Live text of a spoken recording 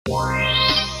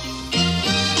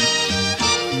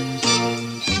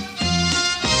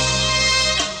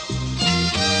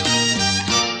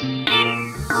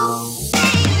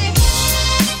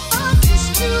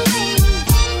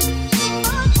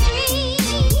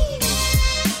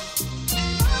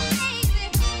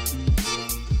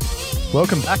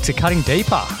Welcome back to Cutting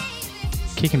Deeper.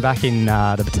 Kicking back in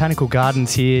the Botanical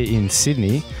Gardens here in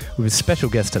Sydney with a special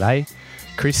guest today,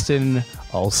 Kristen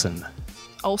Olsen.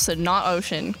 Olsen, not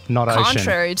Ocean. Not Ocean.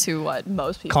 Contrary to what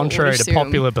most people Contrary would to assume.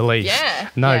 popular belief. Yeah.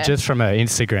 No, yeah. just from her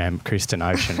Instagram, Kristen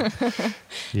Ocean.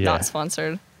 Yeah. Not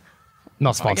sponsored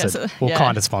Not sponsored. guess, Well, yeah.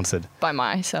 kind of sponsored. by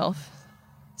myself.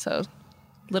 So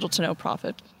little to no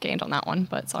profit gained on that one,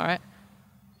 but it's all right.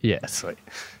 Yeah, sweet.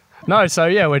 No, so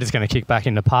yeah, we're just going to kick back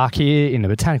in the park here in the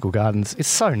Botanical Gardens. It's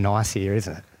so nice here,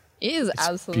 isn't it? It is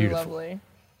absolutely beautiful. lovely.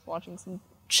 Watching some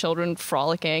children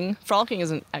frolicking. Frolicking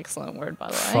is an excellent word, by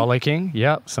the way. Frolicking,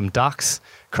 yep. Some ducks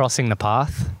crossing the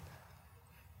path.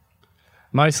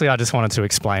 Mostly I just wanted to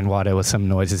explain why there were some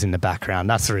noises in the background.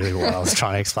 That's really what I was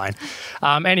trying to explain.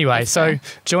 Anyway, so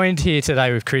joined here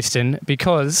today with Kristen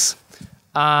because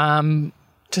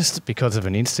just because of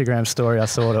an Instagram story I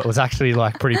saw that was actually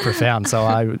like pretty profound. So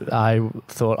I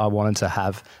thought I wanted to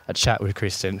have a chat with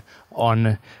Kristen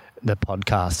on the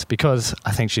podcast because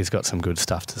I think she's got some good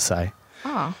stuff to say.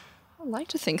 Oh, I'd like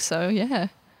to think so, yeah.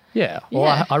 Yeah, well,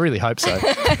 Yeah. I really hope so.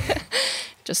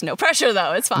 Just no pressure,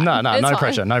 though. It's fine. No It's fine.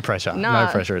 pressure, no pressure. No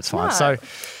pressure, it's fine. No. So,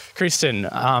 Kristen,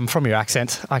 from your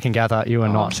accent, I can gather you are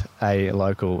not a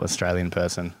local Australian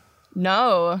person.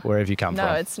 No. Where have you come No,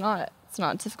 from? it's not. It's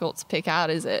not difficult to pick out,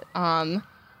 is it?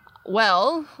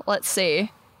 Well, let's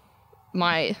see.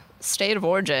 My state of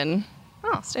origin.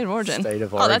 Oh, state of origin. State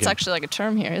of Oh, that's origin. actually like a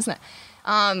term here, isn't it?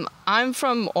 I'm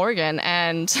from Oregon,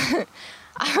 and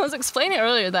I was explaining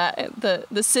earlier that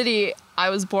the city I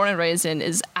was born and raised in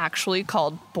is actually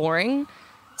called Boring.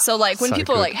 So like when So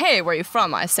people are good. like, "Hey, where are you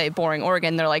from?" I say Boring,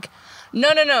 Oregon. They're like,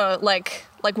 "No, like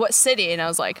what city?" And I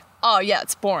was like, "Oh yeah,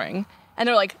 it's Boring." And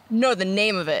they're like, "No, the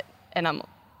name of it." And I'm,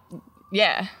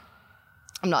 yeah,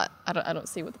 I don't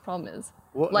see what the problem is.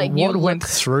 What, like, what you went look-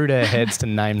 through their heads to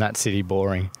name that city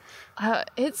Boring?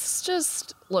 It's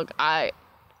just, look,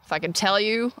 if I could tell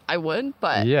you, I would,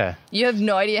 but Yeah. you have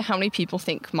no idea how many people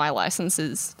think my license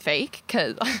is fake,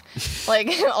 because, like,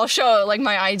 I'll show, like,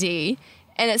 my ID,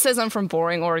 and it says I'm from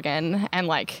Boring, Oregon, and,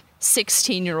 like,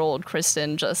 16-year-old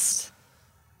Kristen just,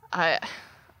 like,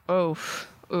 it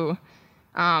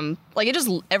just,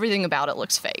 everything about it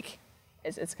looks fake.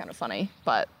 It's kind of funny,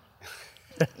 but,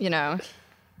 you know,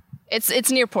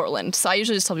 it's near Portland, so I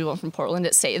usually just tell people I'm from Portland.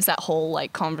 It saves that whole,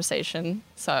 like, conversation,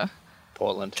 so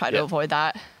Portland. try to avoid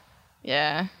that.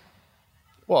 Yeah.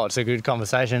 Well, it's a good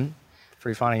conversation.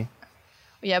 Pretty funny.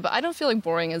 Yeah, but I don't feel like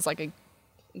Boring is, like, a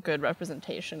good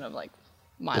representation of, like,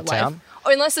 my The life. town?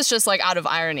 Or unless it's just, like, out of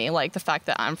irony, like, the fact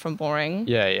that I'm from Boring.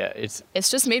 Yeah. It's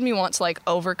just made me want to, like,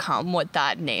 overcome what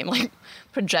that name, like,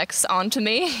 projects onto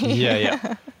me.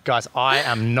 Yeah. Guys, I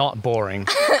am not boring,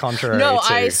 contrary No,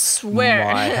 to I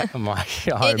swear. my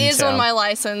hometown. It is on my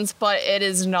license, but it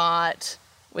is not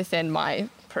within my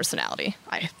personality.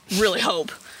 I really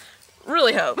hope.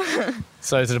 Really hope.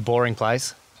 So is it a boring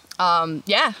place?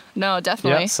 Yeah, no,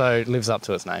 definitely. Yeah, so it lives up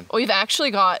to its name. We've actually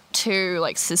got two,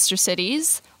 like, sister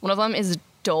cities. One of them is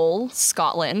Dole,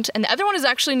 Scotland, and the other one is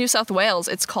actually New South Wales.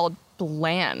 It's called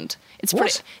Bland. It's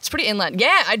What? pretty inland.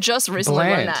 Yeah, I just recently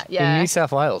learned that. Yeah. In New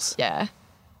South Wales. Yeah.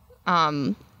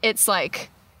 It's like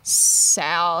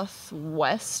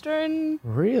southwestern,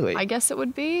 Really? I guess it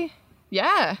would be.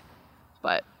 Yeah.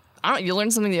 But I don't know, you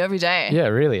learn something new every day. Yeah,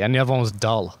 really. And the other one was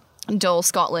Dull. Dole,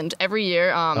 Scotland. Every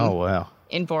year, Oh, wow.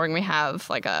 in Boring, we have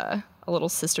like a little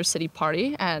sister city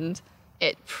party, and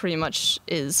it pretty much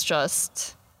is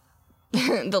just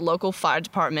the local fire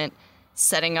department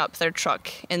setting up their truck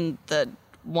in the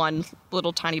one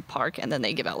little tiny park, and then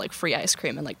they give out like free ice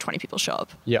cream, and like 20 people show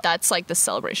up. Yeah. That's like the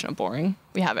celebration of Boring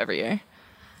we have every year.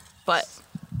 But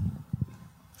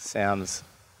Sounds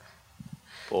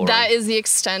boring. that is the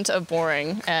extent of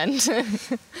Boring, and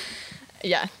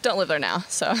yeah, don't live there now,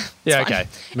 so it's yeah, fine. okay.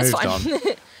 It's Moved fine. on.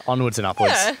 Onwards and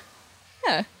upwards.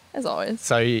 Yeah, as always.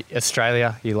 So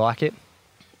Australia, you like it?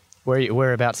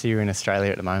 Whereabouts are you in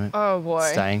Australia at the moment? Oh boy.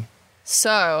 Staying?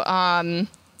 So,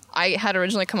 I had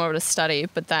originally come over to study,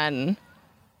 but then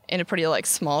in a pretty, like,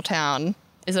 small town.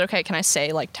 Is it okay? Can I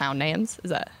say, like, town names?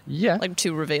 Is that, Yeah. like,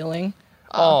 too revealing?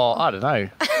 Oh, I don't know.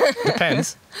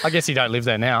 Depends. I guess you don't live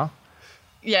there now.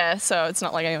 Yeah, so it's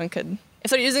not like anyone could...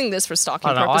 If they're using this for stalking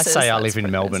I don't know. I purposes... say I that's live in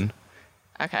pretty Melbourne.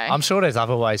 nice. Okay. I'm sure there's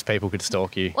other ways people could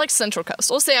stalk you. Like Central Coast.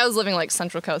 We'll say I was living, like,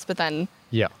 Central Coast, but then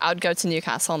Yeah. I would go to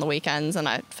Newcastle on the weekends, and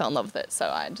I fell in love with it, so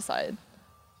I decided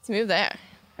to move there.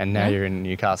 And now Yeah. you're in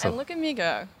Newcastle. And look at me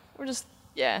go. We're just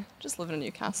living in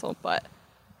Newcastle, but,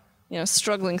 you know,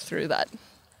 struggling through that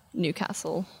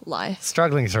Newcastle life.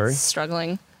 Struggling through.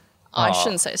 Struggling. I Aw.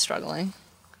 shouldn't say struggling,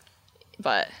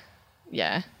 but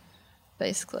yeah,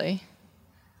 basically.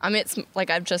 I mean, it's like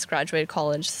I've just graduated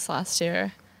college this last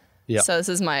year. Yeah. So this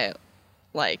is my,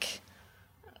 like,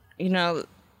 you know,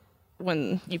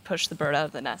 when you push the bird out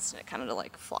of the nest and it kind of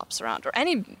like flops around, or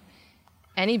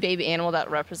any baby animal that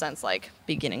represents like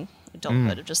beginning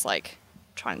adulthood of just like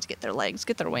trying to get their legs,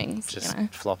 get their wings, Just you know?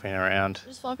 flopping around,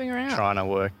 Just flopping around. trying to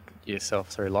work yourself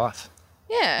through life.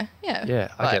 Yeah. Yeah,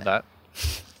 I But- get that.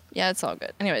 Yeah, it's all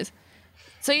good. Anyways,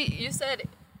 so you said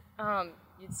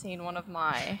you'd seen one of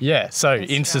my Yeah, so Instagram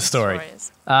Insta story.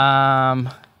 stories.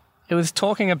 It was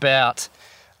talking about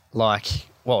like,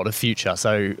 well, the future.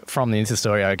 So from the Insta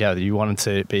story, I gather you wanted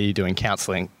to be doing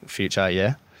counselling future,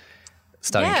 yeah?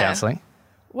 Studying Yeah. counselling.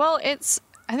 Well, I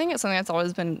think it's something that's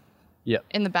always been Yep.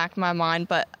 in the back of my mind,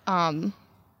 but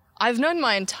I've known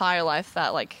my entire life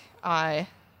that like I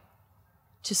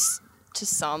just to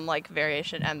some like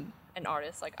variation am an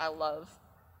artist. Like I love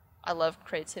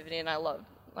creativity, and I love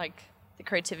like the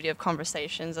creativity of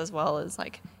conversations as well as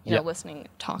like you know Yep. listening,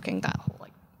 talking, that whole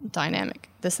like dynamic,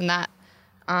 this and that.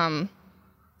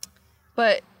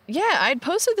 But yeah, I'd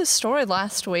posted this story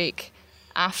last week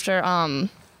after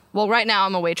well, right now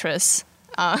I'm a waitress,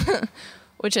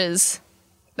 which is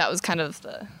that was kind of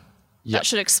the Yep. that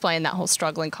should explain that whole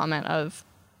struggling comment of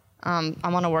I'm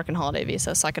on a work and holiday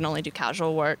visa, so I can only do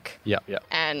casual work. Yep. Yep.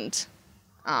 And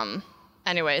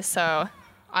anyway, so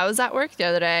I was at work the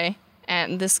other day,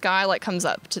 and this guy like comes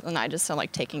up to, and I just am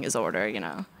like taking his order, you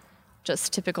know,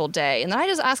 just typical day. And then I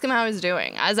just ask him how he's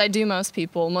doing, as I do most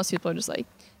people. Most people are just like,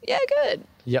 yeah, good.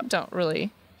 Yep. Don't really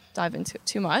dive into it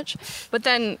too much. But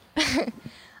then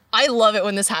I love it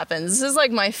when this happens. This is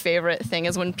like my favorite thing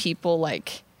is when people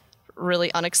like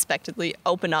really unexpectedly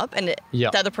open up and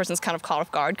Yep. the other person's kind of caught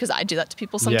off guard, because I do that to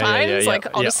people Yeah, yeah, sometimes. yeah, yeah. Like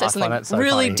I'll Yeah, just say I something find that so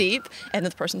really funny. deep, and then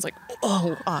the person's like,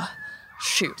 oh,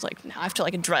 shoot, like now I have to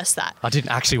like address that. I didn't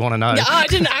actually want to know. Yeah, I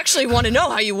didn't actually want to know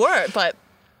how you were, but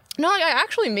no, like, I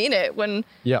actually mean it when,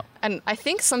 Yeah. and I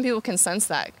think some people can sense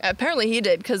that. Apparently he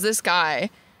did, because this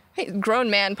guy, grown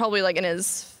man, probably like in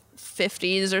his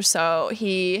 50s or so,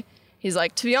 he's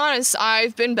like, to be honest,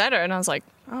 I've been better. And I was like,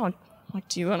 oh, like,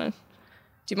 do you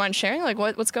mind sharing? Like,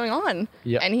 what's going on?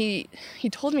 Yeah. And he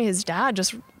told me his dad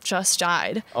just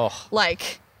died. Oh.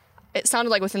 Like, it sounded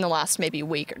like within the last maybe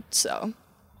week or so.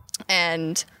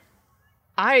 And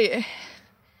I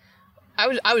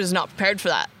was not prepared for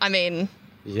that. I mean,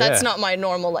 Yeah. that's not my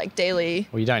normal like daily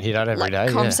Well, you don't hear that every like day.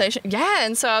 Yeah. conversation. Yeah,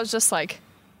 and so I was just like,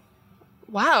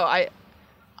 wow,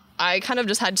 I kind of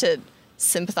just had to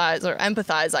sympathize or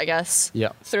empathize, I guess, Yeah.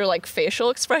 through like facial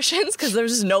expressions, because there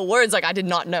was just no words. Like I did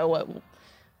not know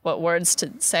what words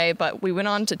to say, but we went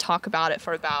on to talk about it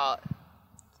for about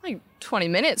like 20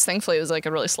 minutes. Thankfully, it was like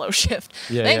a really slow shift.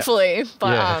 Yeah, Thankfully,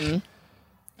 but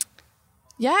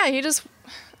Yeah. yeah,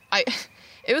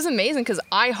 it was amazing because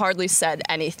I hardly said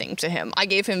anything to him. I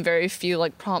gave him very few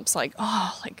like prompts, like,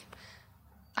 oh, like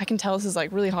I can tell this is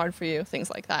like really hard for you, things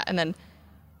like that. And then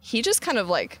he just kind of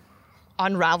like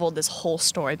unraveled this whole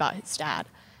story about his dad.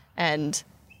 And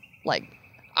like,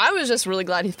 I was just really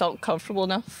glad he felt comfortable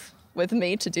enough with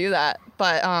me to do that.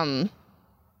 But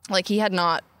like he had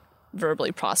not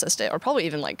verbally processed it, or probably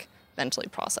even like mentally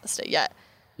processed it yet.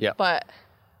 Yeah. But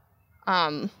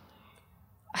I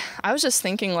was just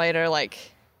thinking later, like,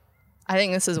 I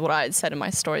think this is what I had said in my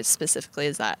story specifically,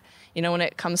 is that, you know, when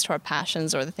it comes to our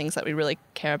passions or the things that we really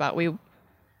care about, we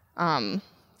kind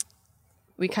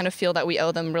of feel that we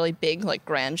owe them really big, like,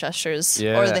 grand gestures,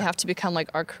 Yeah. or they have to become like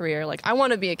our career. Like, I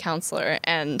want to be a counselor,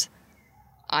 and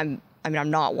I'm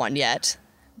not one yet,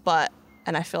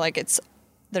 and I feel like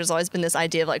there's always been this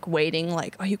idea of like waiting,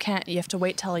 like, oh, you have to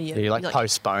wait till you. You're like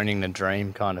postponing the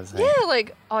dream kind of thing. Yeah,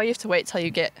 like, oh, you have to wait till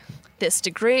you get this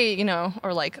degree, you know,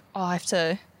 or like, oh, I have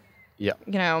to, Yeah.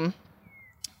 you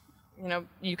know,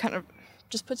 you kind of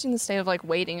just puts you in the state of like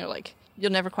waiting, or like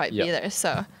you'll never quite Yeah. be there.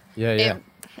 So Yeah.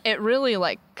 it really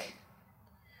like,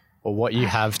 Or what you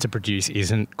have to produce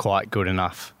isn't quite good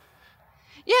enough.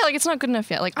 yeah, like it's not good enough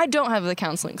yet. Like I don't have the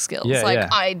counseling skills. Yeah, like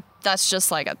yeah. that's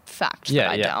just like a fact Yeah,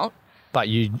 that I yeah. don't. But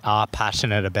you are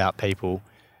passionate about people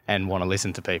and want to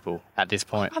listen to people at this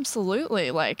point.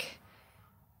 Absolutely. Like,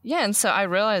 yeah. And so I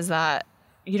realized that,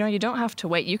 you know, you don't have to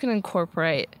wait. You can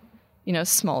incorporate, you know,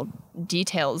 small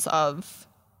details of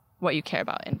what you care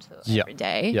about into every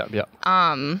day. Yep.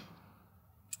 I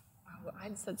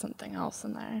said something else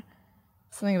in there.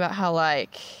 Something about how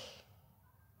like,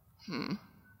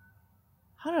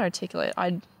 how did I articulate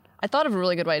it? I thought of a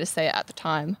really good way to say it at the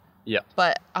time. Yep.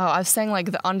 But I was saying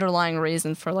like the underlying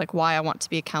reason for like why I want to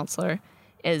be a counselor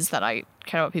is that I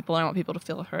care about people and I want people to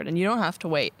feel heard, and you don't have to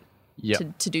wait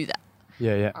Yep. to do that.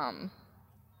 Yeah.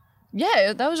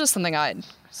 Yeah, that was just something I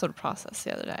sort of processed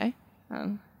the other day.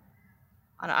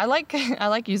 I like I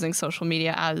like using social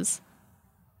media as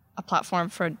a platform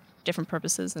for different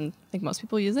purposes, and I think most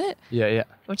people use it. Yeah.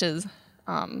 Which is,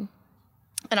 and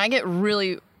I get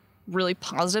really, really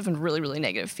positive and really, really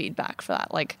negative feedback for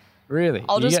that. Like, Really?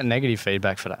 You get negative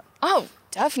feedback for that? oh,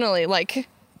 definitely. Like,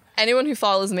 anyone who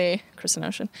follows me, Kristen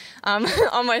Ocean,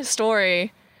 on my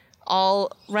story,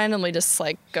 I'll randomly just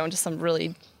like go into some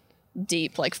really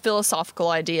deep, like philosophical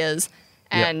ideas,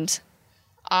 and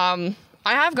I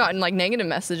have gotten like negative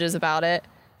messages about it,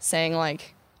 saying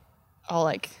like, oh,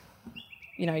 like,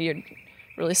 you know, you're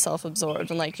really self-absorbed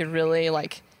and like you're really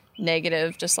like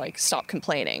negative, just like stop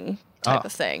complaining type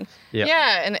of thing.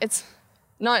 Yeah, and it's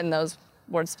not in those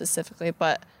words specifically,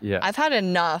 but I've had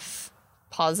enough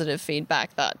positive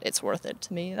feedback that it's worth it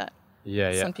to me. That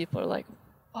some people are like,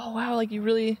 oh wow, like you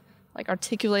really like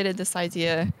articulated this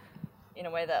idea in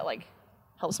a way that like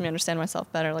helps me understand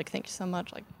myself better. Like, thank you so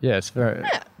much. Like, it's very.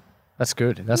 Yeah. That's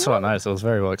good. That's what I noticed. It was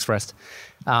very well expressed.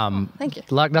 Thank you.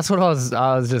 Like, that's what I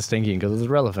was just thinking, because it was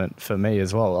relevant for me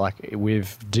as well. Like,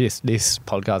 with this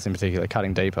podcast in particular,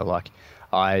 Cutting Deeper, like,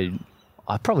 I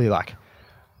probably like,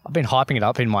 I've been hyping it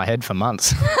up in my head for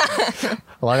months.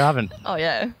 Like, I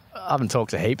haven't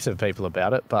talked to heaps of people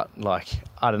about it, but like,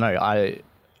 I don't know.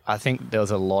 I think there was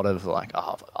a lot of like,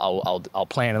 I'll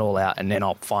plan it all out and then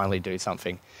I'll finally do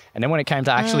something. And then when it came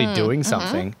to actually doing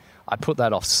something, I put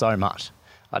that off so much.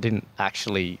 I didn't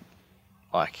actually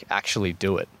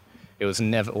do it. It was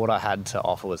never, what I had to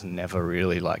offer was never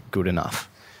really like good enough.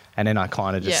 And then I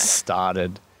kind of just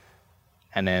started,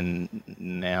 and then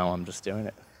now I'm just doing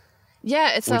it. Yeah,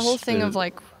 it's that whole thing of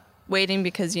like waiting,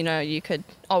 because, you know, you could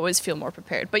always feel more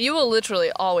prepared, but you will literally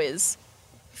always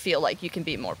feel like you can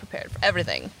be more prepared for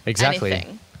everything. Exactly.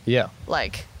 Anything. Yeah.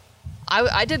 Like,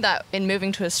 I did that in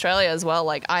moving to Australia as well.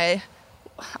 Like, I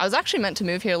was actually meant to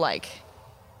move here like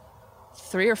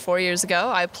 3 or 4 years ago.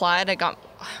 I applied. I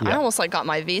almost like got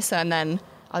my visa, and then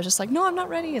I was just like, no, I'm not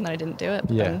ready, and then I didn't do it.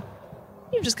 But then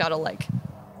you just gotta like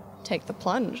take the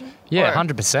plunge. Yeah,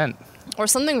 100%. Or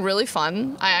something really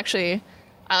fun I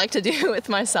like to do with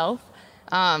myself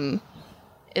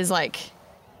is like,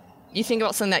 you think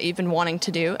about something that you've been wanting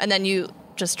to do, and then you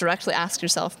just directly ask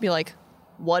yourself, be like,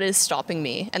 what is stopping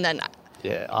me? And then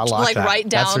I like that. Write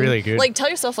down, that's really good. Like, tell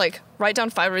yourself, like, write down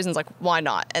 5 reasons, like, why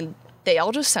not? And they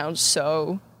all just sound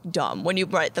so dumb when you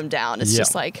write them down. It's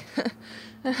just like,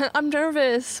 I'm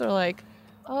nervous, or like,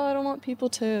 oh, I don't want people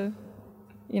to,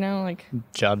 you know, like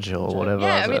judge or whatever.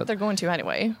 Yeah, I mean, they're going to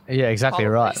anyway. Yeah, exactly.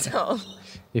 Probably, right. So.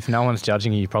 If no one's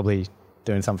judging you, you're probably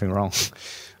doing something wrong,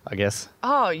 I guess.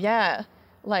 Oh yeah,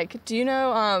 like, do you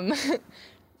know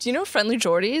Friendly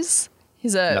Jordies?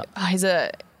 He's a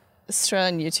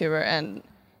Australian YouTuber, and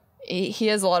he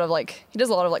has a lot of like, he does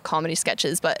a lot of like comedy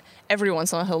sketches, but every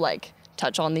once in a while he'll like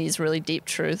touch on these really deep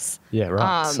truths. Yeah,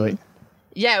 right. Sweet.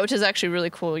 Yeah, which is actually really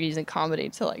cool, using comedy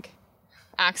to like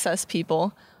access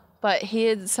people. But he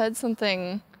had said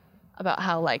something about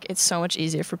how like it's so much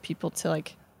easier for people to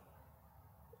like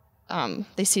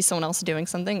they see someone else doing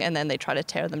something and then they try to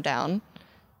tear them down.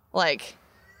 Like,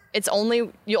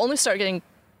 you only start getting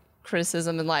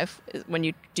criticism in life when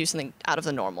you do something out of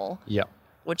the normal. Yeah.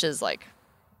 Which is like,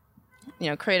 you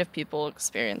know, creative people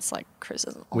experience like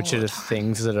criticism all Which are the the time.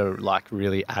 things that are like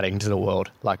really adding to the world,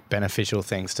 like beneficial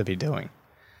things to be doing.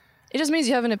 It just means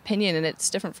you have an opinion and it's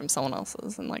different from someone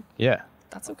else's, and like,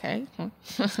 that's okay.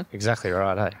 Exactly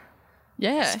right, hey?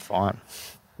 Yeah. It's fine.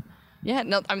 Yeah,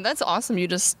 no, I mean, that's awesome.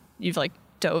 You've like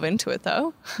dove into it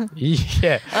though.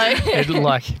 Yeah.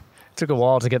 It took a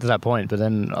while to get to that point, but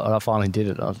then I finally did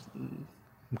it. I'm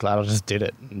glad I just did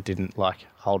it and didn't like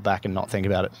hold back and not think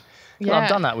about it. Yeah. I've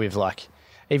done that with like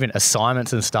even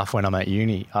assignments and stuff when I'm at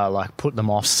uni. I like put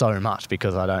them off so much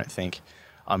because I don't think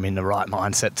I'm in the right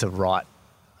mindset to write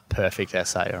a perfect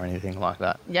essay or anything like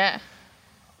that. Yeah.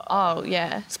 Oh,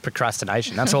 yeah. It's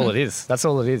procrastination. That's all it is. That's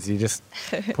all it is. You're just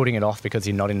putting it off because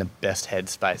you're not in the best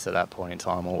headspace at that point in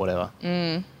time or whatever.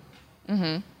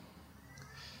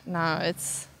 No,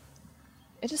 it's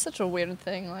just such a weird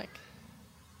thing. Like,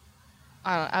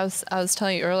 I don't know, I was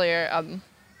telling you earlier,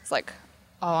 it's like,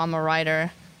 oh, I'm a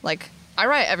writer. Like, I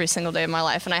write every single day of my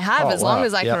life, and I have as long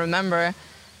as I can remember.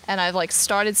 And I've like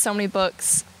started so many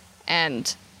books,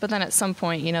 but then at some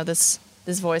point, you know, this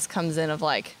voice comes in of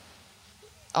like,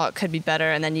 oh, it could be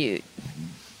better, and then you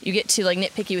get to like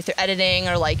nitpicky with your editing,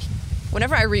 or like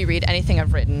whenever I reread anything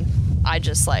I've written, I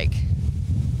just like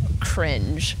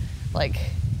cringe, like,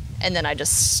 and then I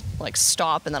just like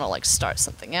stop, and then I'll like start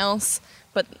something else.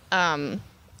 But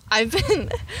I've been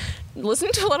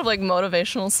listening to a lot of like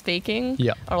motivational speaking,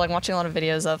 or like watching a lot of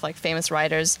videos of like famous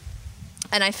writers,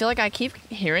 and I feel like I keep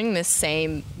hearing this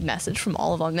same message from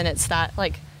all of them, and it's that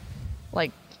like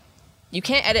like, you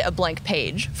can't edit a blank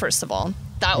page, first of all.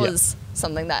 That Yeah. was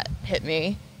something that hit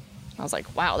me. I was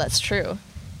like, wow, that's true.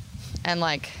 And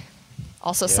like,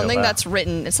 also Yeah, something wow. that's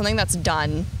written and something that's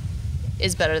done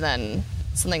is better than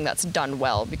something that's done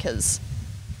well, because,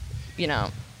 you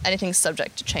know, anything's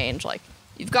subject to change. Like,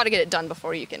 you've got to get it done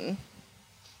before you can,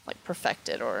 like, perfect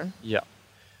it or Yeah.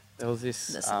 There was this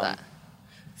this or that.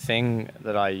 thing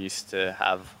that I used to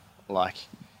have, like,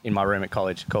 in my room at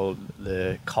college called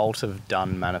the Cult of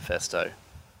Done Manifesto.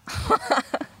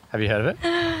 Have you heard of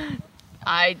it?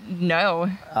 I know.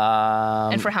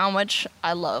 Um, And for how much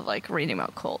I love, like, reading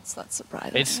about cults, that's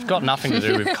surprising. it's got nothing to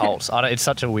do with cults. It's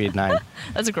such a weird name.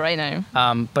 That's a great name.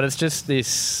 But it's just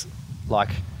this, like,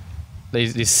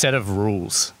 this set of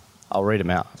rules. I'll read them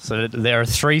out. So there are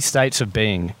 3 states of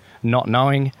being: not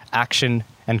knowing, action,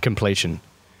 and completion.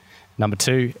 Number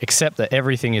 2, accept that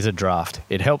everything is a draft.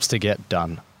 It helps to get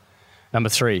done. Number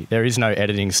 3, there is no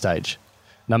editing stage.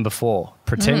 Number 4,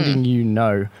 pretending you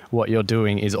know what you're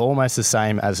doing is almost the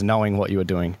same as knowing what you're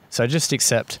doing. So just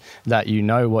accept that you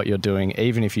know what you're doing,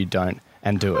 even if you don't,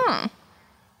 and do it. I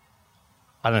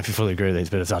don't know if you fully agree with these,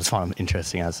 but I just find them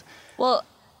interesting as... Well,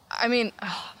 I mean,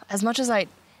 as much as I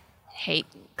hate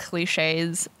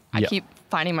cliches, I Yeah. keep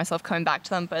finding myself coming back to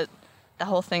them, but the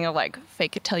whole thing of, like,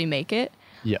 fake it till you make it.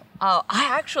 Yeah. I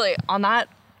actually, on that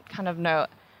kind of note,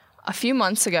 a few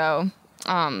months ago,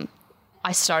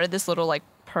 I started this little, like,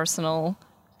 personal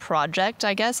project,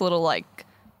 I guess, a little, like,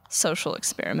 social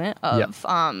experiment of,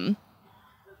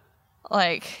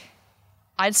 like,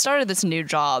 I'd started this new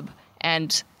job,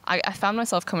 and I found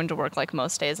myself coming to work, like,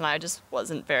 most days, and I just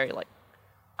wasn't very, like,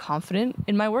 confident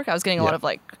in my work. I was getting a lot of,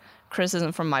 like,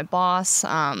 criticism from my boss,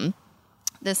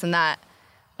 this and that.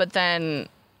 But then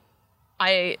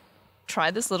I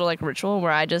tried this little, like, ritual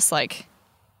where I just, like,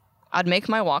 I'd make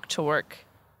my walk to work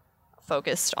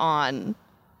focused on,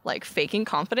 like, faking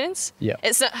confidence. Yeah.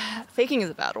 It's not, faking is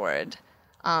a bad word.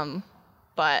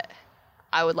 But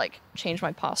I would, like, change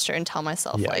my posture and tell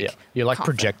myself, like, You're, like,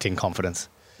 confident. projecting confidence.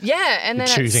 Yeah, and You're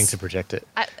then choosing to project it.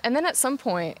 and then at some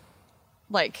point,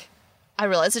 like, I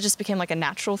realized it just became, like, a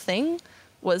natural thing,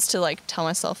 was to, like, tell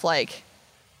myself, like,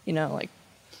 you know, like,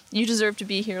 you deserve to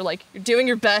be here, like, you're doing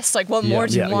your best, like, what more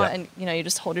do you want? And, you know, you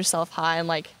just hold yourself high, and,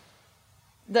 like,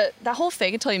 that whole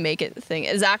fake it till you make it thing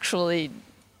is actually,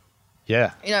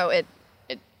 Yeah. you know, it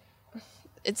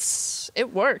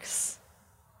works.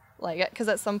 Like, because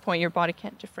at some point your body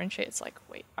can't differentiate. It's like,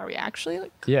 wait, are we actually,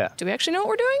 like, Yeah. do we actually know what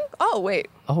we're doing? Oh, wait.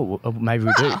 Oh, well, maybe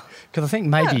we do. Because I think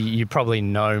maybe you probably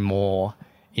know more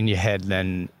in your head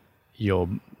than your,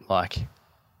 like,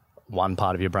 one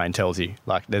part of your brain tells you.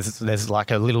 Like, there's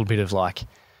like a little bit of, like,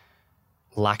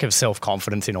 lack of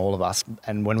self-confidence in all of us.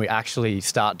 And when we actually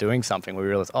start doing something, we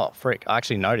realize, oh, frick, I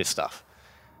actually know this stuff.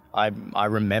 I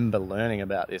remember learning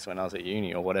about this when I was at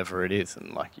uni or whatever it is.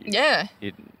 And, like, Yeah.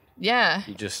 Yeah.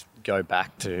 you just go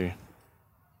back to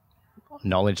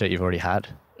knowledge that you've already had.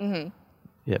 Mm-hmm.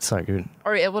 Yeah, it's so good.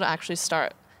 Or you're able to actually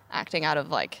start acting out of,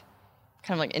 like,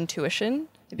 kind of like intuition.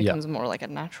 It becomes more like a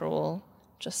natural,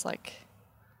 just, like,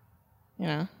 you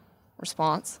know,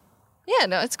 response. Yeah,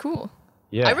 no, it's cool.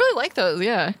 Yeah. I really like those,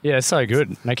 yeah. Yeah, it's so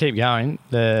good. Now keep going.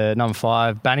 The number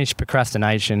 5, banish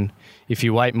procrastination. If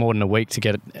you wait more than a week to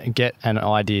get an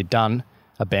idea done,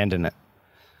 abandon it.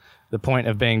 The point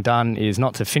of being done is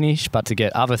not to finish, but to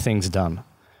get other things done.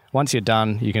 Once you're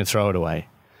done, you can throw it away.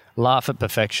 Laugh at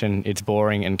perfection. It's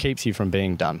boring and keeps you from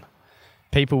being done.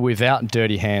 People without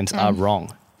dirty hands are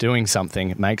wrong. Doing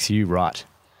something makes you right.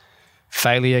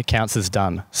 Failure counts as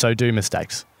done, so do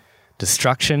mistakes.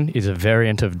 Destruction is a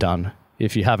variant of done.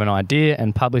 If you have an idea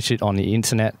and publish it on the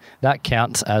internet, that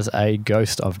counts as a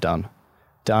ghost of done.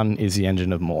 Done is the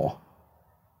engine of more.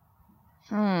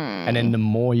 And then the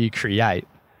more you create,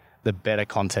 the better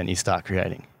content you start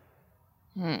creating.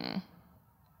 I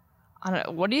don't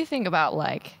know. What do you think about,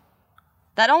 like,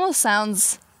 that almost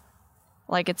sounds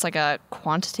like it's like a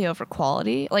quantity over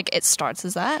quality. Like, it starts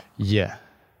as that, Yeah.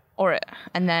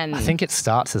 and then I think it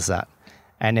starts as that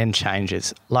and then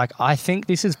changes. Like, I think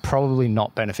this is probably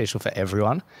not beneficial for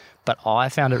everyone, but I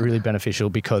found it really beneficial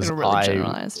because it's really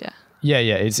generalized, yeah.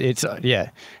 Yeah, it's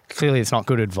clearly it's not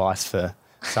good advice for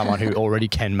someone who already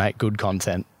can make good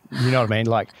content. You know what I mean?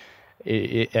 Like,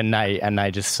 and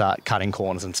they just start cutting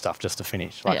corners and stuff just to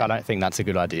finish. Like, Yeah. I don't think that's a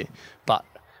good idea. But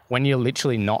when you're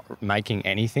literally not making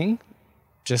anything,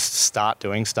 just start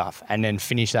doing stuff and then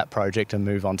finish that project and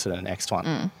move on to the next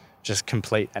one. Just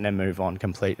complete and then move on,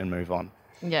 complete and move on.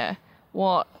 Yeah.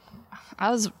 Well,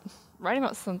 I was writing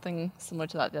about something similar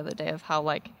to that the other day of how,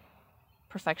 like,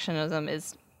 perfectionism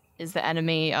is the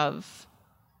enemy of,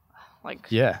 like,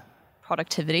 Yeah.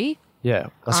 productivity. Yeah.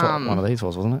 That's what one of these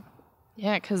was, wasn't it?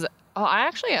 Yeah, because I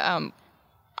actually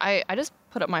I just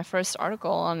put up my first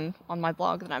article on my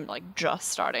blog that I'm like just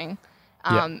starting.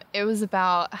 It was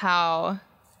about how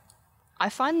I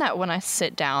find that when I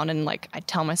sit down and like I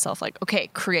tell myself like,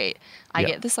 okay, create, I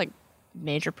get this like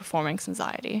major performance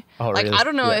anxiety. Oh, like really? I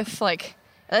don't know if like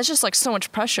that's just like so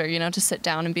much pressure, you know, to sit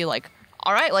down and be like,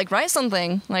 all right, like write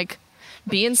something, like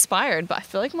be inspired. But I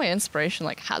feel like my inspiration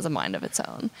like has a mind of its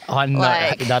own. I know,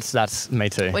 like, that's me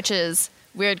too. which is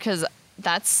weird because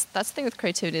that's the thing with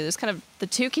creativity. There's kind of the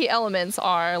two key elements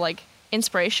are like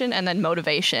inspiration and then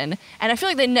motivation, and I feel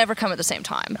like they never come at the same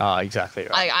time. Oh, exactly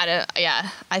right.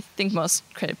 I think most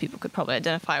creative people could probably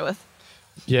identify with.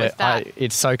 Yeah, with that.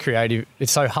 it's so creative.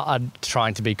 It's so hard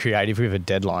trying to be creative with a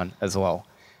deadline as well.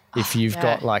 If you've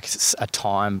got like a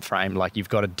time frame, like you've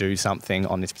got to do something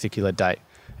on this particular date,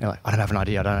 you're like, I don't have an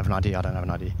idea,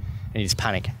 and you just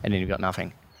panic, and then you've got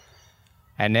nothing.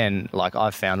 And then, like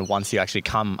I've found, once you actually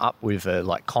come up with a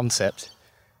like concept,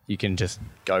 you can just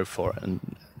go for it.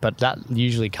 But that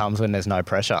usually comes when there's no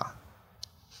pressure.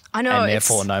 I know, and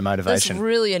therefore no motivation. That's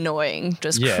really annoying.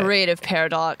 Just creative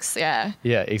paradox. Yeah.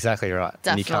 Yeah, exactly right.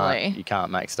 Definitely. And you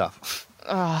can't make stuff.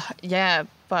 Yeah,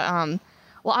 but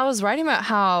well, I was writing about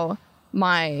how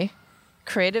my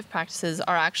creative practices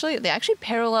are actually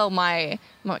parallel my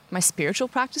spiritual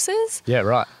practices. Yeah,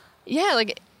 right. Yeah,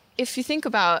 like if you think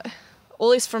about, well,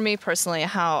 at least for me personally,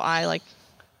 how I like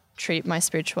treat my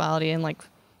spirituality and like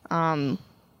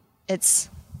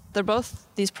they're both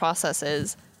these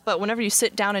processes. But whenever you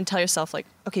sit down and tell yourself, like,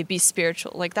 okay, be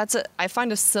spiritual, like I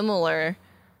find a similar,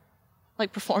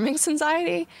 like, performance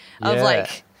anxiety of,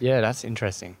 like... Yeah, that's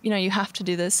interesting. You know, you have to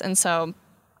do this. And so,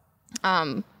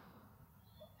 it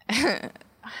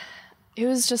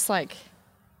was just, like,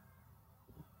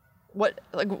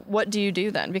 what do you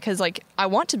do then? Because, like, I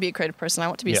want to be a creative person. I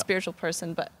want to be a spiritual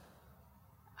person. But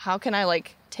how can I,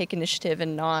 like, take initiative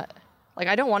and not... Like,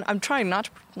 I'm trying not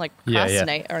to, like,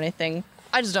 procrastinate or anything.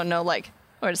 I just don't know, like...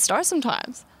 where to start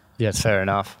sometimes. Yeah, it's fair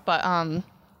enough. But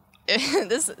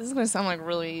this is going to sound like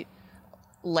really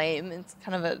lame. It's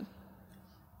kind of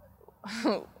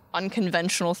a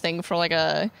unconventional thing for like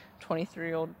a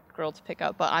 23-year-old girl to pick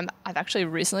up. But I've actually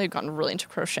recently gotten really into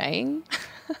crocheting.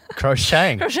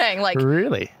 Crocheting? Like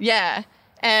really? Yeah,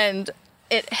 and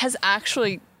it has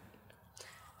actually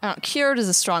cured is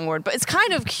a strong word, but it's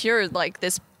kind of cured like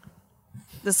this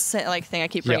like thing I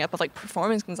keep bringing up of like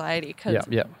performance anxiety because.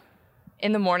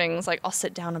 In the mornings, like, I'll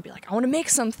sit down and be like, I want to make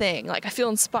something. Like, I feel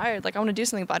inspired. Like, I want to do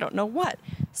something, but I don't know what.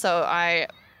 So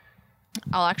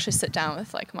I'll actually sit down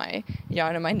with, like, my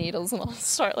yarn and my needles, and I'll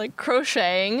start, like,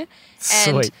 crocheting. And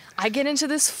Sweet. I get into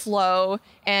this flow,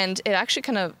 and it actually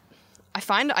kind of... I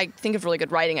think of really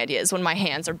good writing ideas when my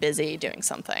hands are busy doing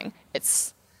something.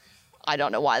 I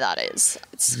don't know why that is.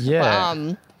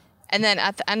 And then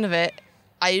at the end of it,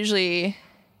 I usually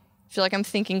feel like I'm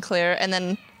thinking clear, and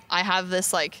then I have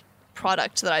this, like...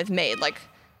 product that I've made. Like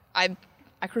I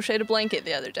crocheted a blanket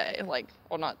the other day, like,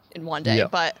 well, not in one day,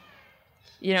 but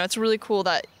you know, it's really cool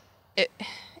that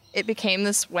it became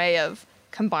this way of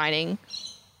combining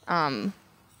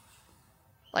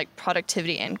like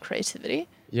productivity and creativity.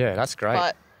 Yeah, that's great.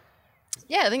 But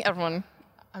yeah, I think everyone,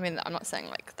 I mean, I'm not saying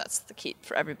like that's the key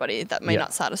for everybody. That may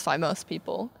not satisfy most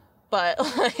people, but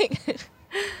like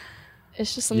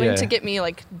it's just something to get me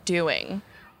like doing.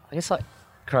 I guess like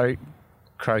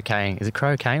crocheting. Is it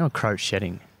crocheting or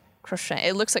crocheting? Crochet.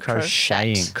 It looks like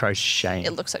crocheting. crochet. Crocheting.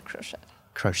 It looks like crochet.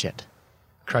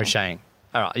 Crocheting.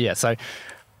 All right. Yeah. So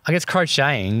I guess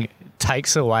crocheting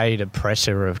takes away the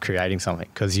pressure of creating something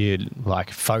because you're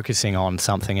like focusing on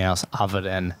something else other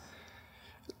than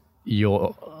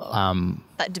your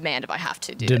that demand of I have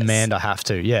to do demand. this. I have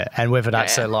to. Yeah. And whether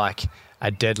that's like a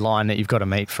deadline that you've got to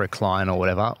meet for a client or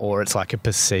whatever, or it's like a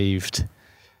perceived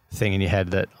thing in your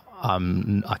head that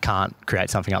I can't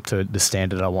create something up to the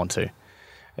standard I want to.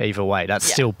 Either way,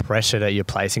 that's still pressure that you're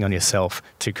placing on yourself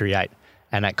to create.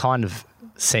 And that kind of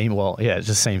it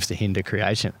just seems to hinder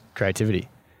creativity.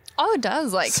 Oh, it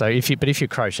does. Like, so if you're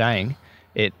crocheting,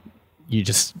 you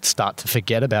just start to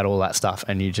forget about all that stuff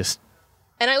and you just...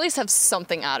 And I at least have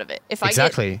something out of it. If I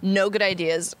get no good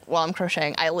ideas while I'm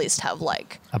crocheting, I at least have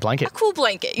like... a blanket. A cool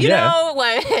blanket, you know?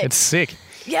 Like, it's sick.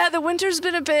 Yeah, the winter's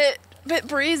been a bit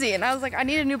breezy, and I was like, I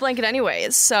need a new blanket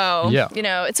anyways. So, you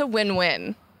know, it's a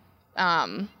win-win.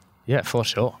 Yeah, for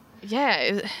sure.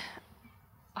 Yeah.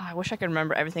 I wish I could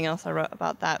remember everything else I wrote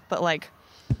about that, but like,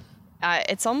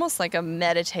 it's almost like a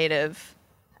meditative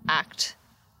act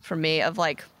for me of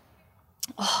like,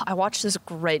 I watched this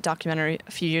great documentary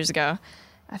a few years ago.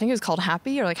 I think it was called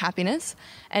Happy or like Happiness.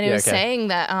 And it was saying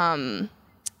that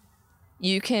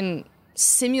you can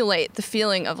simulate the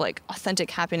feeling of like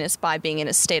authentic happiness by being in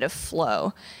a state of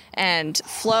flow. And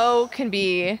flow can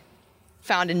be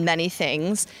found in many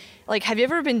things. Like, have you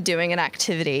ever been doing an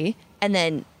activity and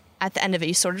then at the end of it,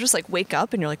 you sort of just like wake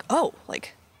up and you're like, oh,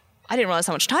 like I didn't realize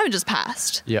how much time had just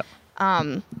passed. Yeah.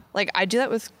 Like I do that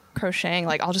with crocheting.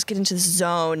 Like I'll just get into this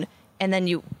zone and then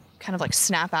you kind of like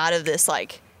snap out of this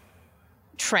like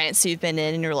trance you've been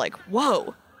in and you're like,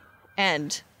 whoa.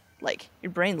 And like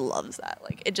your brain loves that.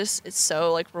 Like it's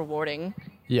so like rewarding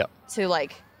Yeah. to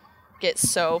like get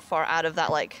so far out of that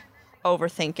like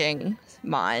overthinking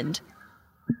mind.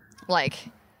 Like,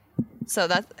 so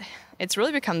that it's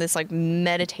really become this like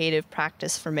meditative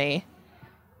practice for me.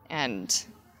 And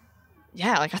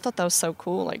yeah, like I thought that was so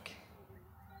cool. Like,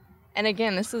 and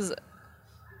again, I think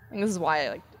this is why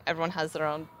like everyone has their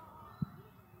own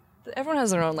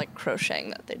like crocheting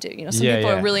that they do. You know, some people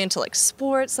are really into like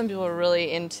sports. Some people are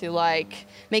really into like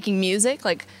making music.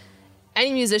 Like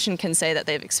any musician can say that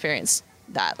they've experienced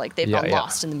that. Like they've got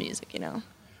lost in the music, you know,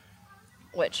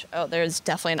 which, there's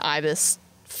definitely an ibis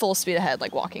full speed ahead,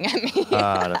 like walking at me.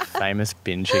 The famous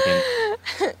bin chicken.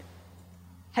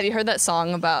 Have you heard that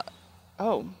song about,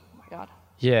 oh my God.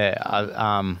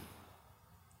 Yeah.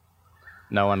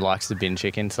 No One Likes the Bin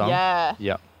Chicken song. Yeah.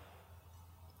 Yep.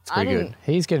 It's pretty good.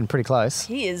 He's getting pretty close.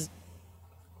 He is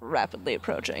rapidly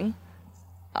approaching.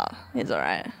 Oh, he's all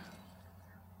right.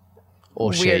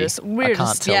 Or weirdest, she. I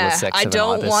can't tell the sex I of an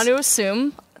don't ibis. want to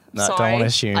assume. No, sorry. don't want to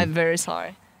assume. I'm very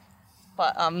sorry.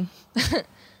 But, what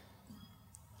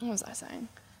was I saying?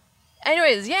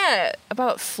 Anyways, yeah,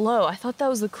 about flow. I thought that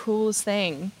was the coolest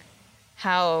thing.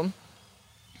 How,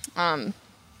 but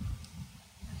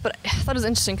I thought it was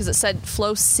interesting because it said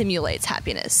flow simulates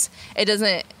happiness. It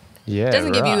doesn't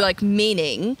give you like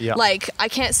meaning. Yeah. Like I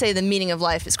can't say the meaning of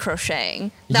life is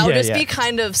crocheting. That would just be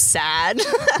kind of sad.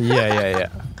 Yeah.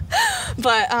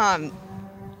 But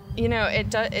you know,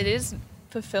 it is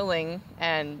fulfilling,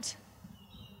 and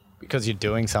because you're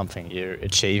doing something, you're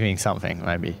achieving something,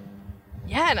 maybe.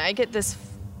 yeah, and I get this,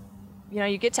 you know,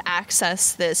 you get to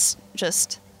access this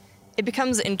just, it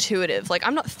becomes intuitive. Like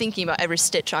I'm not thinking about every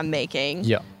stitch I'm making.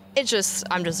 Yeah.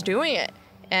 I'm just doing it.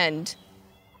 And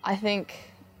I think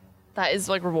that is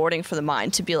like rewarding for the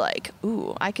mind to be like,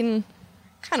 ooh, I can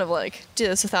kind of like do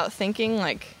this without thinking.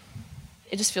 Like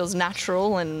it just feels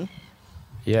natural and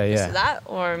Yeah. that,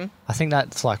 or I think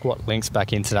that's like what links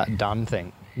back into that done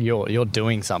thing. You're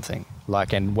doing something.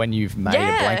 Like, and when you've made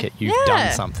a blanket, you've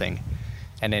done something.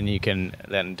 And then you can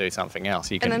then do something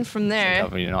else. You can, and then from there, think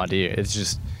of an idea. It's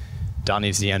just done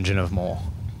is the engine of more.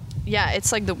 yeah,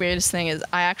 it's like the weirdest thing is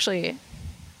And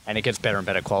it gets better and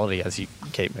better quality as you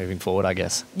keep moving forward, I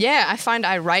guess. yeah, I find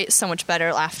I write so much better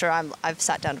after I've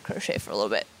sat down to crochet for a little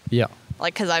bit. Yeah.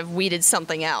 Like, because I've weeded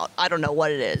something out. I don't know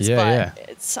what it is, Yeah, but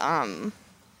it's,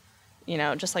 you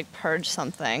know, just like purge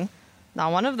something.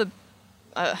 Now, one of the,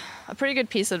 a pretty good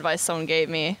piece of advice someone gave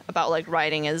me about like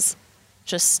writing is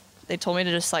just, they told me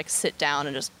to just like sit down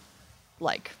and just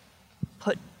like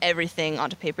put everything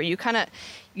onto paper. You kind of,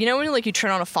 you know, when like you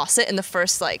turn on a faucet and the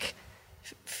first like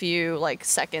few like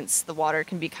seconds, the water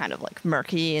can be kind of like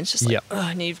murky and it's just like,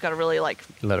 ugh, and you've got to really like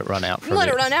Let it run out for a let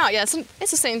bit. it run out. Yeah,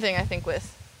 it's the same thing I think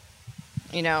with,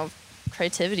 you know,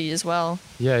 creativity as well.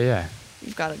 Yeah.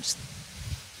 You've got to just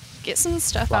get some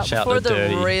stuff Flush out out before the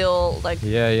dirty. real like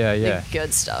Yeah. the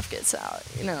good stuff gets out.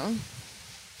 You know.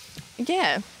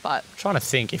 Yeah, but Trying to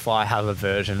think if I have a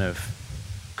version of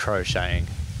crocheting.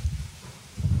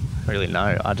 Really,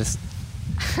 no.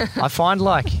 I find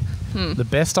like the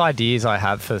best ideas I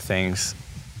have for things,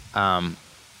 I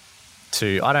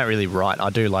don't really write. I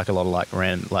do like a lot of like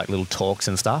random, like little talks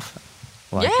and stuff,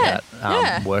 like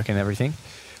at work and everything.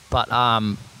 But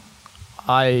when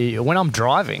I'm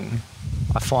driving,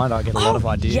 I find I get a lot of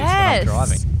ideas when I'm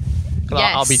driving. 'Cause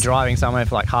I'll be driving somewhere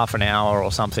for like half an hour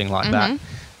or something like that,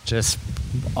 just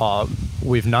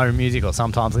with no music or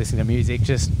sometimes listening to music,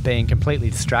 just being completely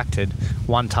distracted,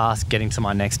 one task getting to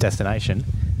my next destination,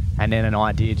 and then an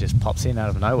idea just pops in out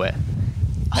of nowhere.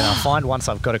 And I find once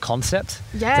I've got a concept,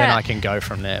 then I can go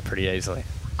from there pretty easily.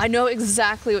 I know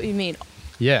exactly what you mean.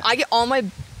 Yeah. I get all my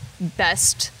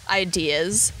best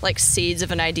ideas, like seeds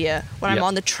of an idea, when I'm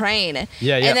on the train.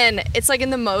 Yeah. And then it's like in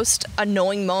the most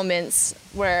annoying moments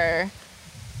where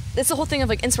it's the whole thing of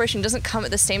like inspiration doesn't come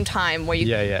at the same time where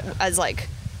you as like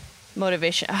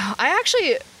motivation. I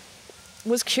actually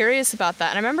was curious about that,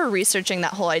 and I remember researching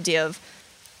that whole idea of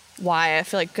why I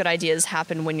feel like good ideas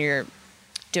happen when you're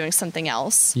doing something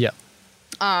else. Yeah.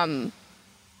 I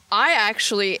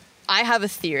have a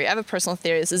theory. I have a personal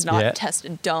theory. This is not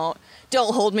tested. Don't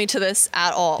hold me to this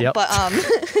at all. Yep. But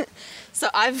So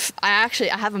I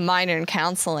have a minor in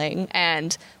counseling,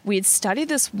 and we'd studied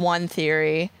this one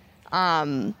theory.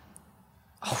 I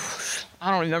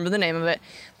don't remember the name of it,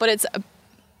 but it's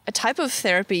a type of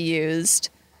therapy used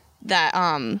that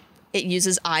it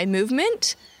uses eye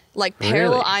movement, like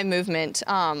parallel Really? eye movement,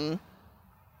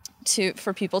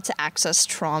 for people to access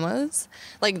traumas.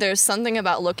 Like there's something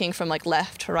about looking from like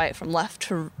left to right, from left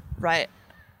to right.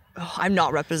 Oh, I'm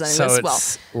not representing So this well.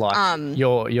 it's like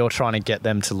you're trying to get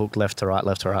them to look left to right,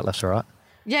 left to right, left to right.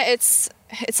 Yeah, it's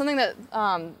something that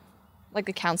like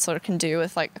the counselor can do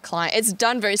with like a client. It's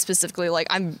done very specifically. Like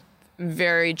I'm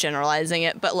very generalizing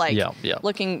it, but like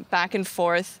looking back and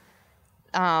forth,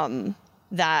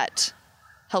 that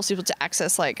helps people to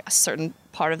access like a certain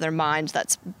part of their mind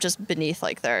that's just beneath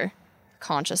like their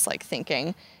conscious like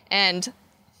thinking. And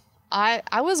I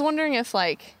was wondering if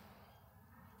like,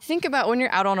 think about when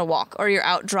you're out on a walk or you're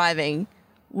out driving,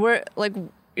 where like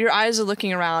your eyes are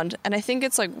looking around, and I think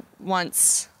it's like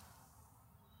once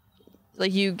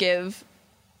like you give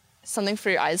something for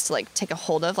your eyes to like take a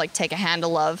hold of, like take a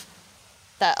handle of,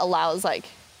 that allows like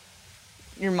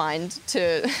your mind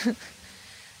to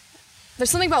there's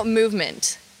something about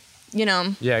movement, you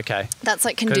know, Yeah, okay. that's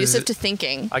like conducive to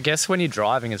thinking. I guess when you're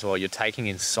driving as well, you're taking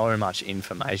in so much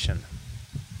information.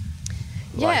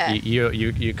 Yeah. Like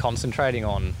you're concentrating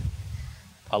on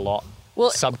a lot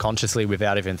subconsciously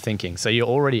without even thinking. So you're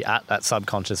already at that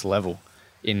subconscious level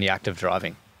in the act of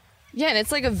driving. Yeah, and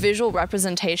it's like a visual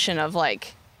representation of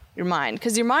like your mind,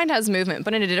 because your mind has movement,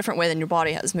 but in a different way than your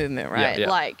body has movement, right? Yeah.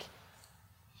 Like,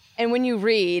 and when you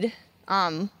read,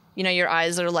 you know, your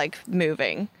eyes are like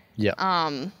moving.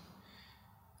 Yeah.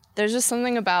 There's just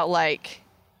something about like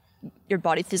your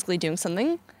body physically doing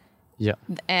something, Yeah.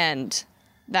 and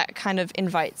that kind of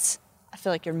invites, I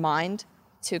feel like, your mind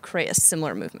to create a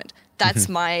similar movement. That's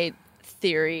my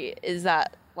theory, is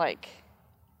that like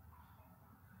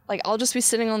I'll just be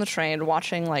sitting on the train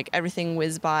watching like everything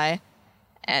whiz by,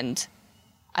 and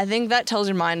I think that tells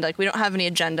your mind like we don't have any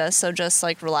agenda, so just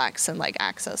like relax and like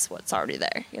access what's already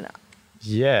there, you know.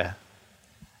 Yeah.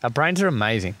 Our brains are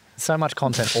amazing. So much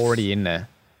content already in there.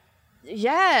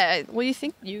 Yeah, well, you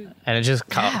think you... And it just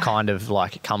kind of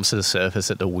like it comes to the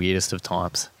surface at the weirdest of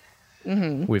times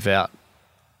without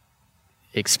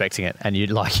expecting it. And you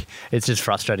like, it's just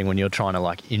frustrating when you're trying to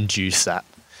like induce that.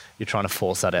 You're trying to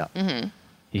force that out.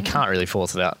 You can't really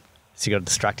force it out. So you got to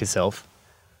distract yourself,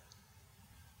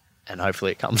 and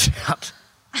hopefully it comes out.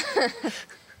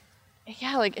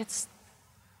 Yeah, like it's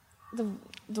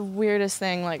the weirdest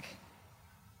thing. Like,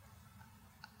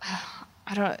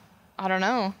 I don't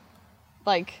know.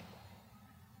 Like,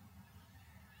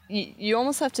 you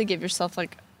almost have to give yourself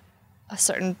like a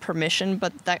certain permission,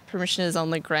 but that permission is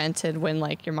only granted when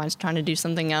like your mind's trying to do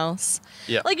something else.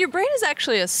 Yeah. Like your brain is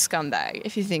actually a scumbag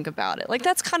if you think about it. Like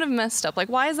that's kind of messed up. Like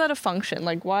why is that a function?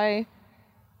 Like why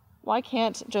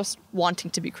can't just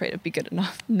wanting to be creative be good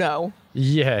enough? No.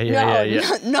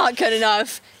 Yeah. Not good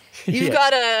enough. You've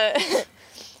gotta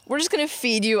we're just gonna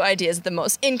feed you ideas at the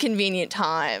most inconvenient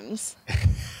times.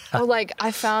 Or like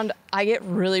I found I get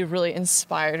really, really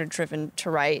inspired or driven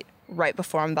to write right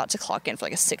before I'm about to clock in for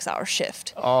like a 6-hour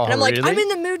shift. Oh, and I'm like, really? I'm in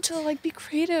the mood to like be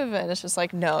creative, and it's just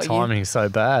like, no. Timing's so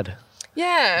bad.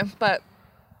 Yeah, but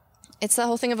it's the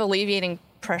whole thing of alleviating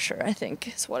pressure, I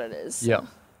think, is what it is. Yeah.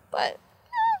 But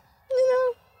you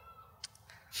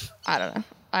know, I don't know.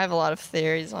 I have a lot of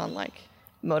theories on like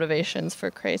motivations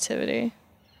for creativity.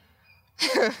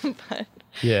 But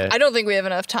Yeah. I don't think we have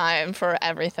enough time for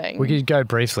everything. We could go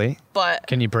briefly. But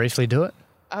Can you briefly do it?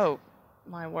 oh,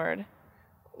 my word.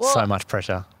 So much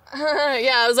pressure.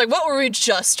 Yeah, I was like, what were we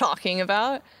just talking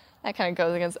about? That kind of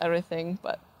goes against everything,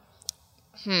 but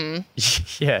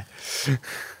Yeah.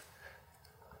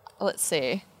 let's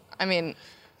see. I mean,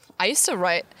 I used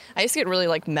to get really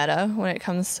like meta when it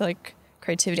comes to like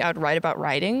creativity. I would write about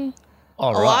writing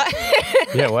All a right.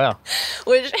 lot, Yeah, wow.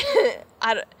 which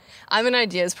I'm an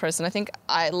ideas person. I think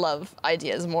I love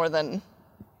ideas more than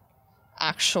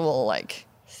actual like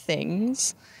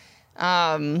things.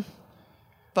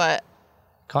 But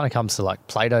Kind of comes to like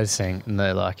Plato's thing and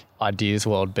the like ideas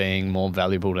world being more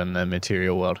valuable than the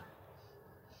material world.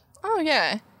 oh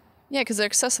yeah, because they're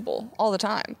accessible all the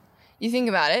time. You think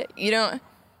about it, you don't.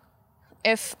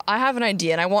 If I have an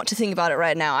idea and I want to think about it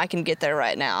right now, I can get there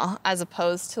right now. As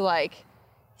opposed to like,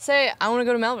 say I want to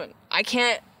go to Melbourne, I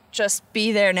can't just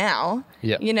be there now.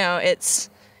 Yeah. You know, it's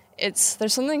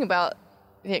there's something about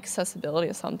the accessibility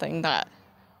of something that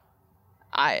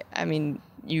I mean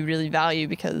you really value,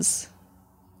 because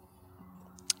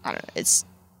I don't know, it's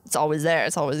always there,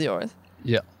 it's always yours.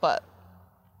 Yeah. But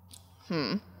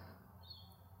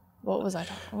what was I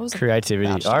talking? What was Creativity.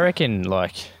 about? I reckon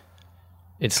like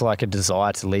it's like a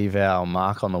desire to leave our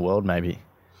mark on the world, maybe,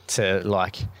 to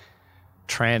like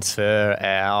transfer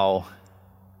our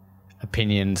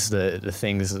opinions, the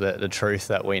things that the truth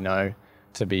that we know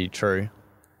to be true,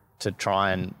 to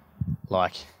try and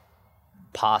like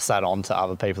pass that on to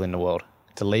other people in the world,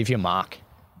 to leave your mark.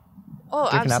 Oh,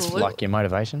 Do you think absolutely. that's like your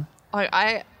motivation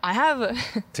I have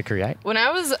to create? when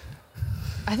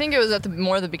I think it was at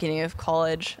more the beginning of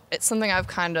college. It's something I've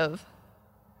kind of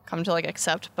come to like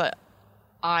accept, but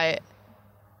I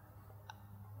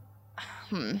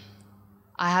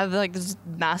have like this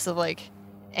massive like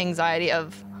anxiety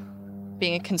of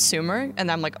being a consumer,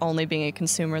 and I'm like only being a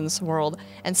consumer in this world,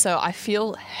 and so I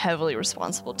feel heavily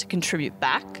responsible to contribute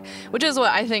back, which is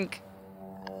what I think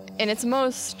in its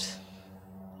most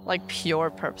like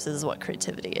pure purposes what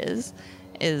creativity is,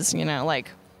 you know, like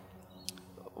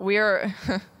we're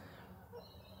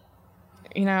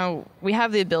you know, we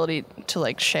have the ability to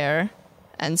like share,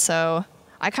 and so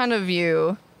I kind of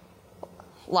view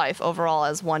life overall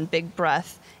as one big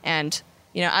breath. And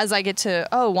you know, as I get to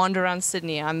wander around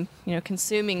Sydney, I'm, you know,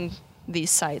 consuming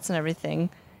these sites and everything,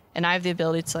 and I have the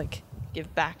ability to like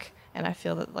give back, and I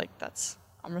feel that like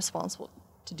I'm responsible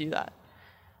to do that.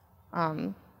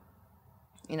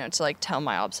 You know, to like tell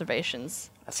my observations.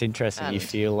 That's interesting. You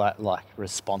feel that like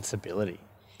responsibility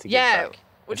to give Yeah, back.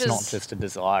 which it's is not just a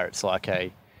desire. It's like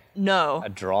a no,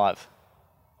 drive,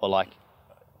 or like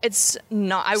it's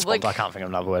not. I can't think of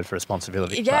another word for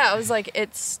responsibility. Yeah, I was like,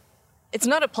 it's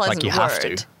not a pleasant Like you word. have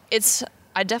to.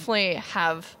 I definitely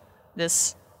have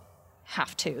this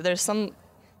have to. There's some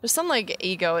like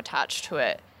ego attached to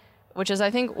it, which is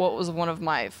I think what was one of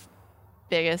my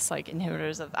biggest like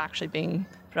inhibitors of actually being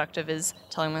productive, is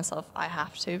telling myself I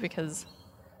have to, because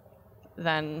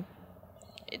then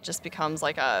it just becomes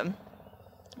like a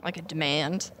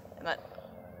demand, and that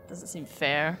doesn't seem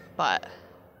fair. But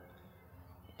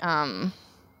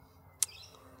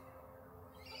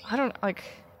I don't like.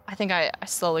 I think I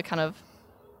slowly kind of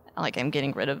like I'm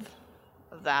getting rid of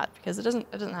that, because it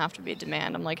doesn't have to be a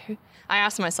demand. I'm like, I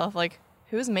asked myself like,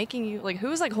 who's making you, like,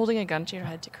 who's like holding a gun to your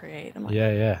head to create? I'm like,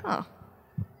 Yeah. oh,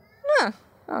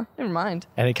 never mind.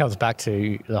 And it comes back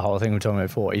to the whole thing we were talking about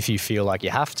before. If you feel like you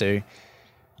have to,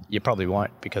 you probably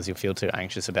won't, because you'll feel too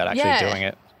anxious about actually doing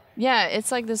it. Yeah,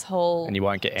 it's like this whole, And you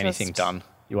won't get anything done.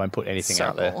 You won't put anything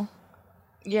out there.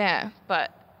 Yeah,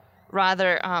 but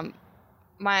rather,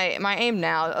 my aim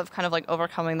now of kind of like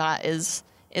overcoming that is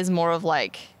more of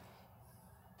like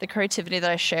the creativity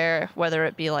that I share, whether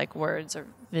it be like words or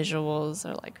visuals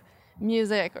or like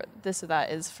music or this or that,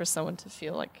 is for someone to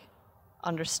feel like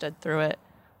understood through it,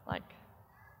 like,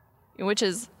 which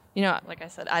is, you know, like I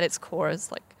said, at its core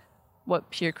is like what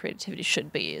pure creativity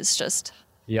should be, is just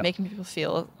making people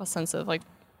feel a sense of like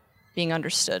being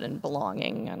understood and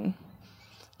belonging, and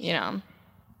you know,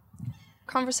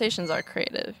 conversations are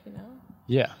creative, you know.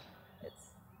 Yeah. It's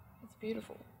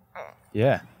beautiful.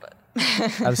 Yeah.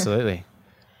 Absolutely.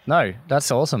 No,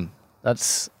 that's awesome.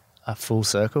 That's a full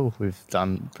circle. We've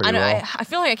done pretty well. I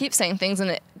feel like I keep saying things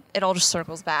and it all just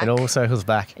circles back. It all circles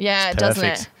back. Yeah, it's it doesn't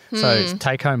perfect. it? So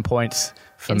take home points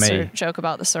for Insert me. joke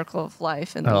about the circle of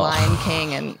life and the Lion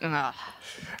King, and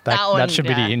That should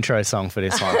be the intro song for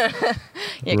this one.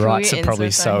 yeah, Rights are insert probably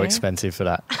that so here? expensive for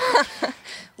that.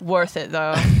 Worth it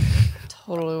though.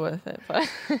 Totally worth it. But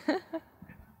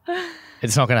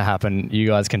It's not going to happen. You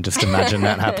guys can just imagine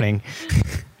that happening.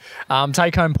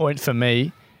 Take home point for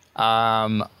me.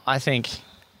 I think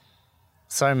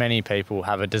so many people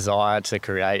have a desire to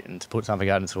create and to put something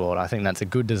out into the world. I think that's a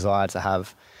good desire to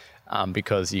have,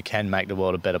 because you can make the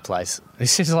world a better place.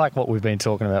 This is like what we've been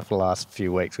talking about for the last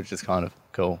few weeks, which is kind of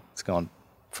cool. It's gone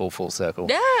full circle.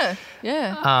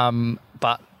 yeah.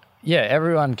 But yeah,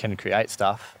 everyone can create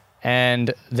stuff,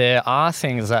 and there are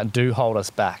things that do hold us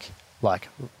back, like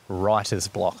writer's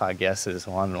block, I guess, is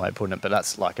one way of putting it. But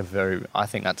that's like I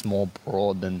think that's more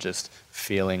broad than just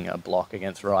feeling a block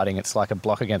against writing. It's like a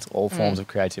block against all forms of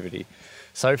creativity.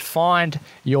 So find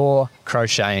your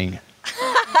crocheting.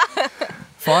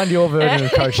 Find your version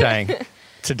of crocheting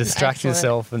to distract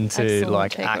yourself and to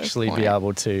like actually be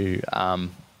able to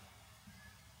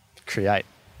create.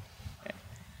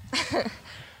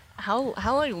 How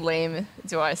like lame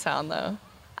do I sound though?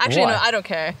 Actually, Why? no, I don't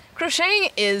care. Crocheting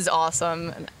is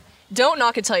awesome. Don't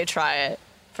knock it till you try it.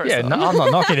 First of all. No, I'm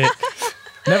not knocking it.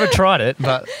 Never tried it,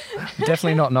 but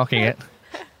definitely not knocking it.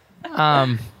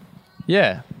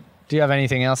 Yeah. Do you have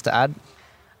anything else to add?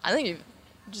 I think you've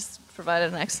just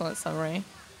provided an excellent summary.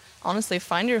 Honestly,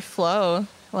 find your flow.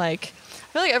 Like,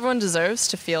 I feel like everyone deserves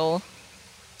to feel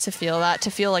that,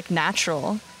 to feel like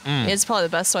natural. It's probably the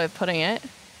best way of putting it.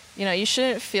 You know, you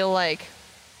shouldn't feel like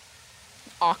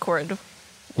awkward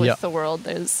with Yep. the world.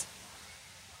 There's,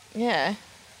 yeah.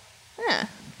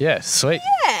 Yeah, sweet.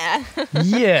 Yeah.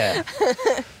 Yeah.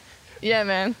 Yeah,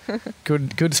 man.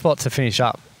 Good spot to finish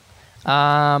up.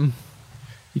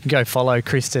 You can go follow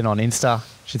Kristen on Insta.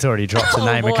 She's already dropped her Oh,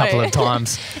 name a couple boy. of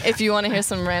times. If you want to hear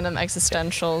some random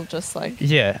existential, just like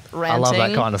Yeah, ranting, I love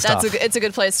that kind of stuff. It's a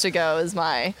good place to go. Is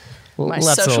my my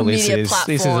that's social all this media is. platforms.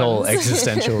 This is all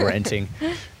existential ranting.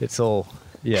 It's all,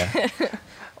 yeah.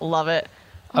 Love it.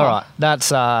 All right,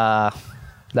 that's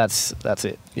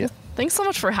it. Yeah. Thanks so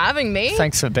much for having me.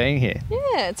 Thanks for being here.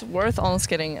 Yeah, it's worth almost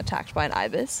getting attacked by an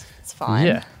ibis. It's fine.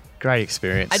 Yeah, great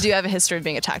experience. I do have a history of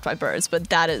being attacked by birds, but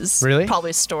that is Really?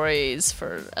 probably stories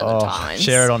for other times.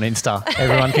 Share it on Insta.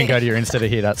 Everyone can go to your Insta to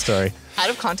hear that story. Out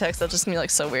of context, that's just gonna be like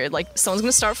so weird. Like someone's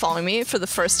gonna start following me for the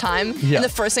first time, Yeah. and the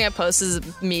first thing I post is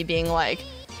me being like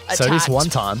attacked. So this one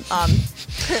time,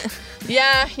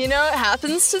 Yeah, you know, it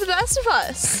happens to the best of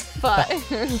us. But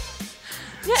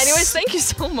yeah, anyways, thank you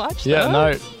so much. yeah,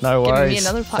 though. no Giving me worries.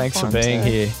 another Thanks for platform being to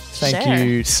here. Thank share.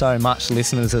 you so much,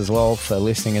 listeners, as well, for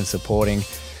listening and supporting.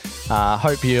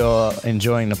 Hope you're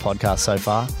enjoying the podcast so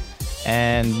far.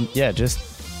 And yeah, just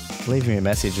leave me a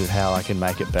message of how I can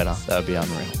make it better. That would be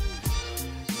unreal.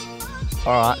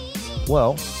 All right.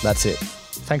 Well, that's it.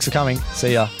 Thanks for coming.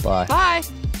 See ya. Bye. Bye.